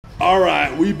All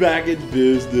right, we back in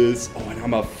business. Oh, and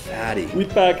I'm a fatty. We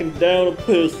backing down and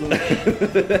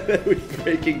pissing. We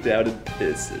breaking down and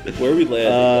pissing. Where are we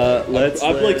landing?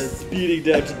 I'm like land. speeding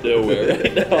down to nowhere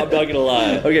right now. I'm not gonna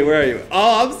lie. Okay, where are you?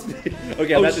 Oh, I'm speeding.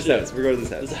 Okay, I'm Oh, at this shit. house. We're going to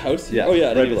this house. There's a house here? Yeah. Oh yeah, I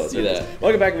right didn't below. even see that.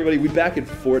 Welcome back, everybody. We back in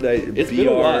Fortnite. It's BR. been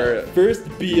a while. First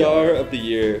BR of the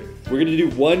year. We're gonna do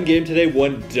one game today,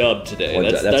 one dub today.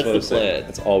 That's what the I'm saying. plan.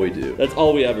 That's all we do. That's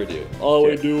all we ever do. All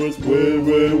we do is win,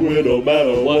 win, win, no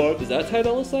matter what. Is that Ty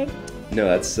Dolla $ign? No,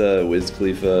 that's Wiz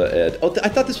Khalifa and... Oh, I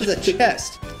thought this was a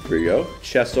chest. Here we go.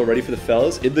 Chest all ready for the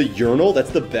fellas. In the urinal,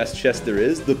 that's the best chest there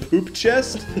is. The poop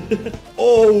chest.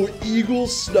 Oh, Eagle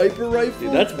sniper rifle.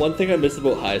 Dude, that's one thing I miss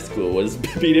about high school was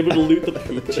being able to loot the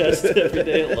poop chest every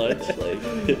day at lunch.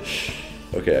 Like,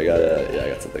 okay, I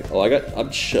got something. oh, I'm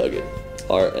chugging.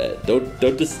 Alright,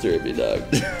 don't disturb me, dog.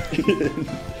 Do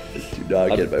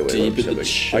not get my way. deep in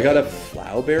the I got a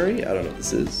flowberry. I don't know what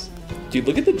this is. Dude,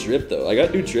 look at the drip though. I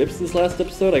got new drips this last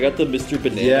episode. I got the Mr.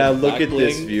 Banana. Yeah, look at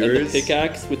this, and viewers. the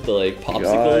pickaxe with the like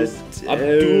popsicles. God I'm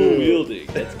dual wielding.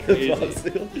 That's crazy.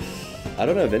 I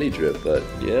don't have any drip, but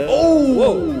Yeah. Oh!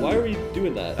 Whoa! Why are we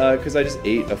doing that? because I just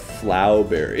ate a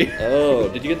flowberry. Oh,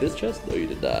 did you get this chest? No, you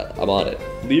did not. I'm on it.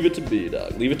 Leave it to me,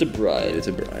 dog. Leave it to Brian. It's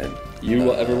a Brian.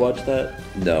 You ever watch that?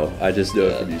 No, I just know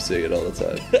it from you saying it all the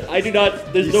time. I do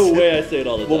not. There's no way I say it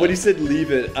all the time. Well, when you said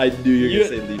leave it, I knew you were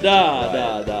gonna say leave it. Nah. I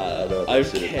don't know if I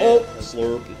that shit is- can't. Oh,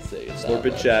 slurp and say it. slurp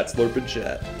and chat, slurp and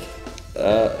chat.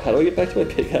 How do I get back to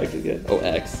my pickaxe again? Oh,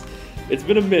 X. It's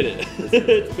been a minute.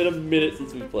 It's been a minute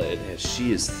since we played. Man,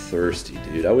 she is thirsty,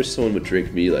 dude. I wish someone would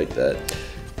drink me like that.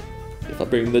 If I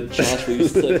bring the Josh, will you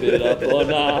slip it up? Oh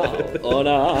no. Oh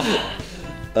no.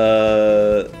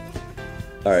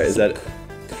 All right, is that...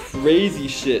 Crazy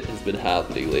shit has been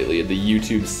happening lately in the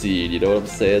YouTube scene. You know what I'm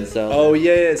saying, Sal? Oh,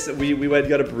 yeah. So we went and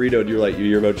got a burrito, and you were like, you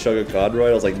hear about ChuggaaConroy?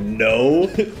 I was like, no.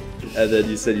 And then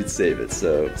you said you'd save it,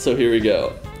 so... So here we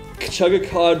go.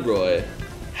 ChuggaaConroy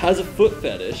has a foot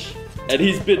fetish, and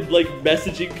he's been like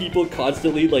messaging people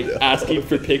constantly, like asking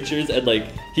for pictures, and like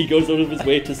he goes out of his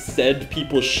way to send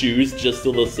people shoes just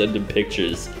so they'll send him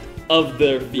pictures of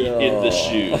their feet in the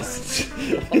shoes.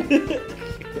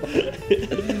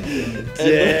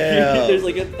 Damn. There's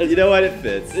like You know what? It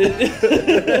fits.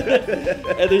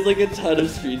 and there's like a ton of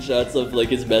screenshots of like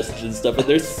his messages and stuff, and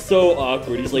they're so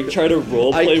awkward. He's like trying to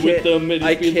role play with them, and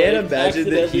I he's can't like, imagine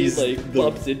that accidentally, he's like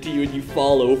bumps into you and you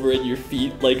fall over and your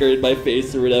feet like are in my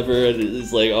face or whatever, and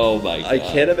it's like, oh my god. I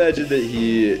can't imagine that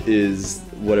he is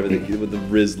whatever the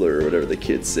Rizzler or whatever the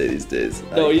kids say these days.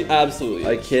 No, absolutely.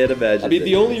 I can't imagine. I mean,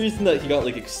 the only reason that he got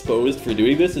like exposed for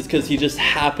doing this is because he just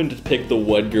happened to pick the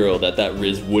one girl that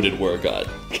Riz wouldn't work on.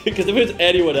 Because if it was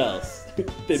anyone else,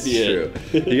 they'd be true.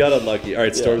 He got unlucky. All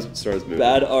right, Storm's moving.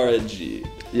 Bad RNG.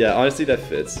 Yeah, honestly, that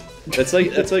fits. That's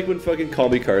like when fucking Call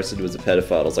Me Carson was a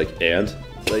pedophile. I was like, and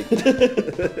like.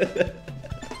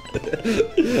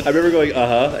 I remember going,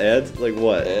 and like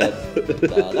what? And,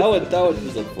 that one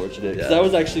was unfortunate. Because Yeah. that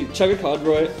was actually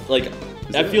ChuggaaConroy. Like,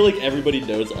 I feel like everybody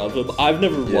knows of him. I've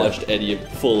never watched any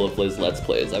full of his Let's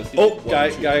Plays. I've seen Oh,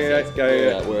 like, guy.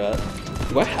 Where at?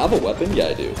 Do I have a weapon? Yeah,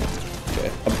 I do. Okay.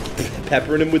 I'm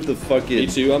peppering him with the fucking. Me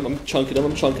too. I'm chunking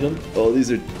him. Oh,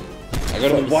 these are. I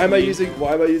got him. Why am I using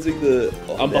the?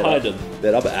 Oh, I'm behind him.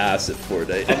 Man, I'm ass at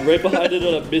Fortnite. I'm right behind him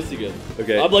and I'm missing him.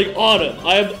 Okay. I'm like on him.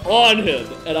 I am on him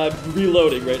and I'm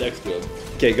reloading right next to him.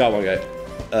 Okay, got one guy.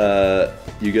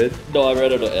 You good? No, I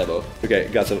ran out of ammo. Okay,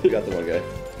 got the one guy.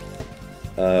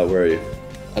 Where are you?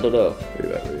 I don't know.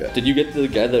 Where you at? Did you get the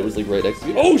guy that was like right next to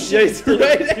me? Oh shit! Yeah, he's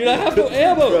right. Dude, I have no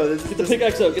ammo. Bro, this is get the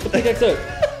pickaxe out. Get the pickaxe out.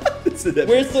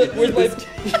 Where's my?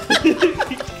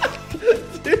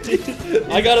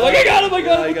 I got him!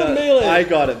 with the melee! I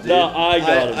got him, dude. No, I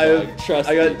got him, dog. Trust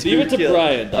me. Leave it to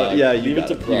Brian, dog. Yeah, Leave it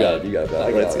to Brian. You got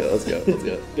it. Let's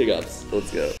go. Big ups.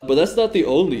 Let's go. But that's not the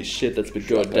only shit that's been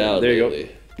going down There you lately.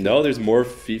 go. No, there's more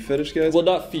feet fetish guys? Well,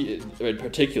 not feet in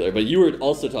particular, but you were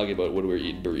also talking about when we were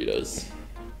eating burritos.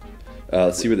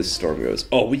 Let's see where this storm goes.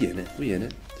 Oh, we in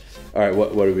it. All right,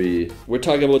 what are we? We're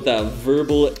talking about that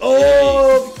verbal.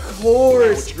 Oh, of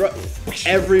course.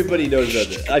 Everybody knows about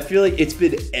this. I feel like it's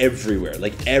been everywhere.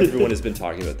 Like everyone has been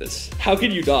talking about this. How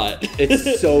can you not?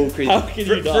 It's so crazy. How can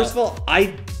you not? First of all,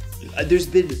 there's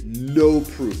been no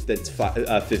proof that it's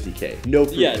 50K. No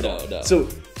proof. Yeah, at no, all. no. So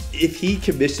if he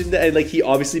commissioned that, and like he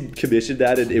obviously commissioned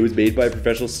that, and it was made by a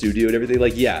professional studio and everything,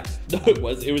 like yeah. No, it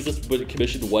was just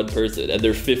commissioned one person, and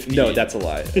they're 15. No, that's a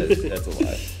lie. That's a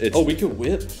lie. It's, we can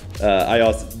whip.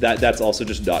 That's also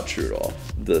just not true at all.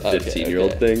 The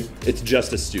 15-year-old thing. It's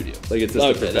just a studio. Like it's just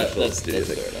a professional studio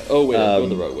thing. Fair enough. Oh wait, I'm going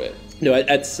the wrong way. No,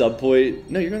 at some point.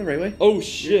 No, you're going the right way. Oh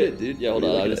shit, good, dude. Yeah, hold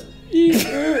on. I just.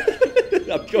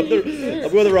 I'm going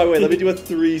the wrong way. Let me do a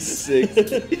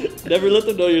 360. Never let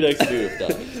them know your next move,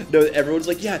 dog. No, everyone's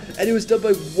like, yeah, and it was done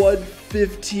by one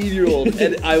 15-year-old,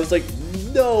 and I was like,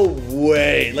 no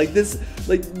way, like this,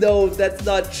 like no, that's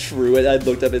not true. And I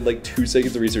looked up in like 2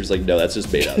 seconds of research, like no, that's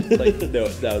just made up. Like no,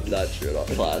 that's not true at all.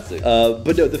 Classic.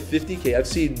 But no, the 50K, I've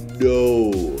seen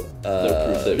no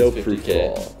proof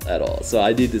at all. So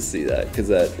I need to see that because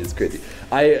that is crazy.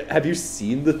 Have you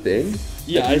seen the thing?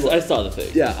 Yeah, I saw the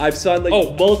thing. Yeah, I've saw like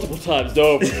multiple times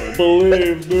over.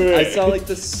 Believe me. I saw like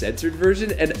the censored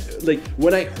version, and like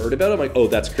when I heard about it, I'm like, oh,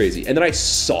 that's crazy. And then I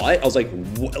saw it, I was like,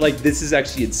 like this is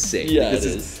actually insane. Yeah, like, it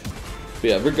is. But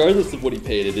yeah, regardless of what he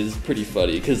paid, it is pretty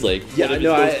funny because like one of his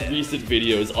most recent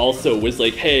videos also was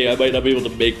like, hey, I might not be able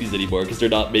to make these anymore because they're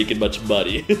not making much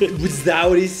money. Was that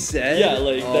what he said? Yeah,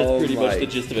 like that's pretty much the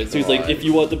gist of it. So he's like, if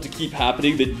you want them to keep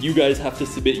happening, then you guys have to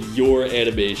submit your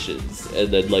animations, and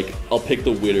then like I'll pick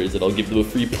the winners and I'll give them a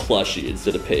free plushie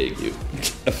instead of paying you.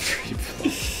 A free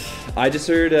plushie. I just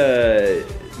heard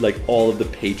like all of the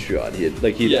Patreon. He'd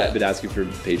been asking for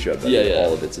Patreon, but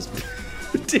all of it's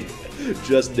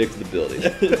just nicked the building.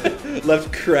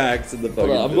 Left cracks in the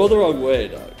fucking I'm going the wrong way,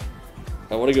 dog.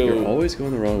 I want to go. You're always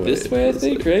going the wrong way. This way, I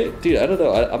think, right? Dude, I don't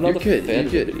know. I'm not a fan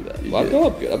of it. I'm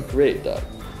good. I'm great, dog.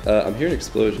 I'm hearing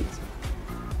explosions.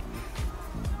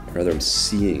 Or rather, I'm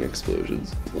seeing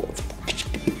explosions.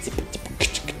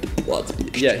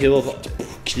 Yeah, he'll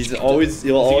always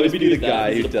be the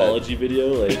guy who does an apology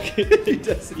video, like he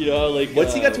does. You know, like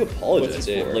what's he got to apologize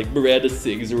for? Like Miranda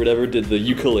Sings or whatever did the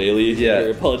ukulele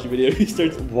apology video. He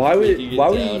starts. Why would he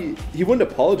wouldn't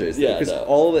apologize? Yeah, because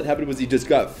all that happened was he just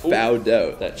got found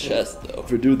out. That chest though.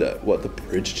 For doing that, what, the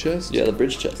bridge chest? Yeah, the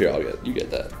bridge chest. Here, I'll get it. You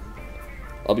get that.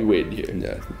 I'll be waiting here.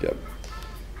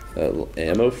 Yeah.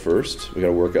 Ammo first. We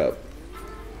gotta work up,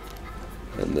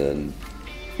 and then.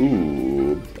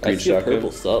 Ooh, I see a purple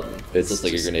something. It's just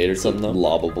like a grenade or something though?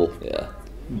 Lobbable. Yeah.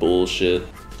 Bullshit.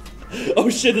 Oh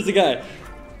shit, there's a guy.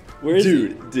 Where is he?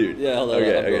 Dude. Yeah, hold on.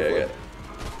 Okay.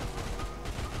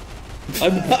 I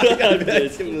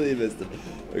completely missed him.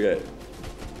 Okay.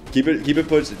 Keep it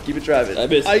pushing. Keep it driving. I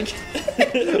missed him.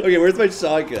 Okay, where's my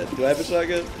shotgun? Do I have a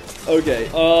shotgun? Okay.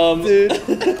 Dude.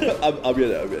 I'm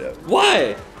gonna.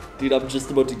 Why? Dude, I'm just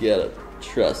about to get him.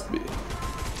 Trust me.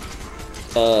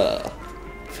 Fuck.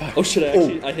 Oh shit,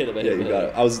 I hit him. You got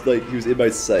it. I was like, he was in my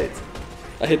sight.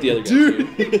 I hit the other guy.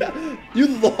 Dude, you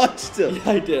launched him.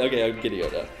 Yeah, I did. Okay, I'm getting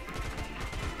out now.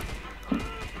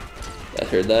 I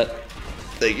heard that.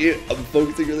 Thank you. I'm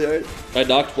focusing really hard. I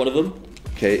knocked one of them.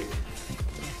 Okay.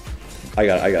 I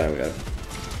got him.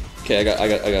 Okay, I got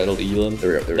an Elam.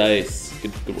 There we go. Nice.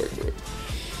 Good work.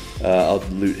 I'll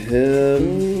loot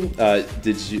him.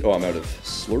 Did you? Oh, I'm out of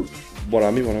slurp. One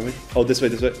on me. Oh, this way.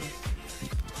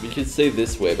 We could say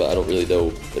this way, but I don't really know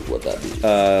like what that means.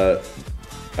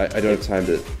 I don't have time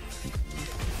to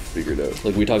figure it out.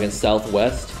 Like, we talking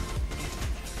southwest?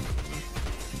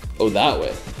 Oh, that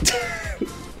way.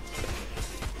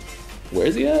 Where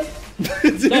is he at?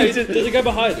 There's a guy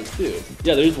behind us too.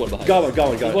 Yeah, there's one behind. Got one.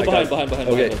 There's one behind.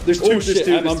 Okay, there's two. There's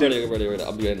two. I'm running.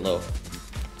 I'm getting low.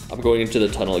 I'm going into the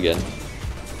tunnel again.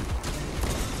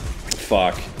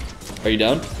 Fuck. Are you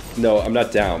down? No, I'm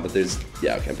not down, but there's.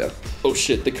 Yeah, okay, I'm down. Oh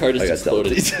shit, the car just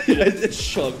exploded. It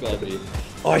chunked on me.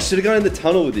 Oh, I should have gone in the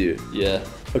tunnel with you. Yeah.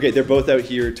 Okay, they're both out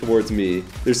here towards me.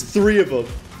 There's 3 of them.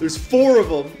 There's 4 of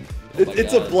them.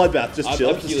 It's a bloodbath. Just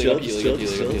chill. I'm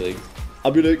healing.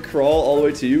 I'm gonna crawl all the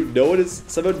way to you.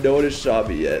 Somehow no one has shot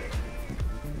me yet.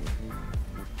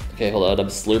 Okay, hold on. I'm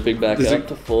slurping back up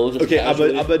to full. Just okay, I'm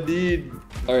gonna need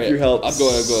your help. I'm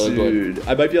going.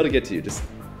 I might be able to get to you. Just.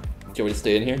 Can we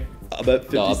stay in here? I'm at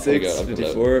 56,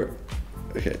 54.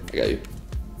 Okay, I got you.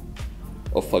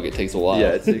 Oh fuck! It takes a while.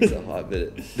 Yeah, it takes a hot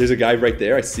minute. There's a guy right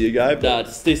there. I see a guy. But... Nah,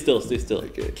 just stay still.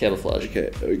 Okay. Camouflage.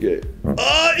 Okay.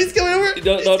 Oh, he's coming over.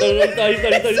 No, he's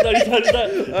not.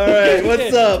 All right,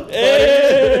 what's up?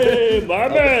 Hey, my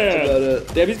man.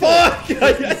 Damn, he's fuck!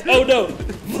 Oh no!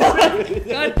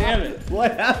 God damn it!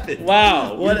 What happened?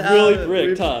 Wow, we really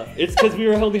bricked, huh? It's because we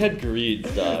only had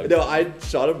greens, dog. No, I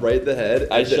shot him right in the head.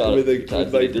 I shot him with he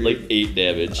did like 8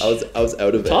 damage. I was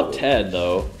out of it. Top 10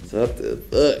 though. Fuck.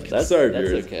 That's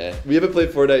okay. We haven't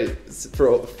played Fortnite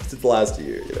since the last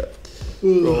year, you know. For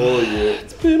a whole year.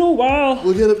 It's been a while.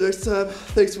 We'll get up next time.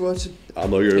 Thanks for watching.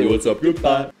 I'm Logan. Hey, what's up?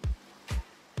 Goodbye.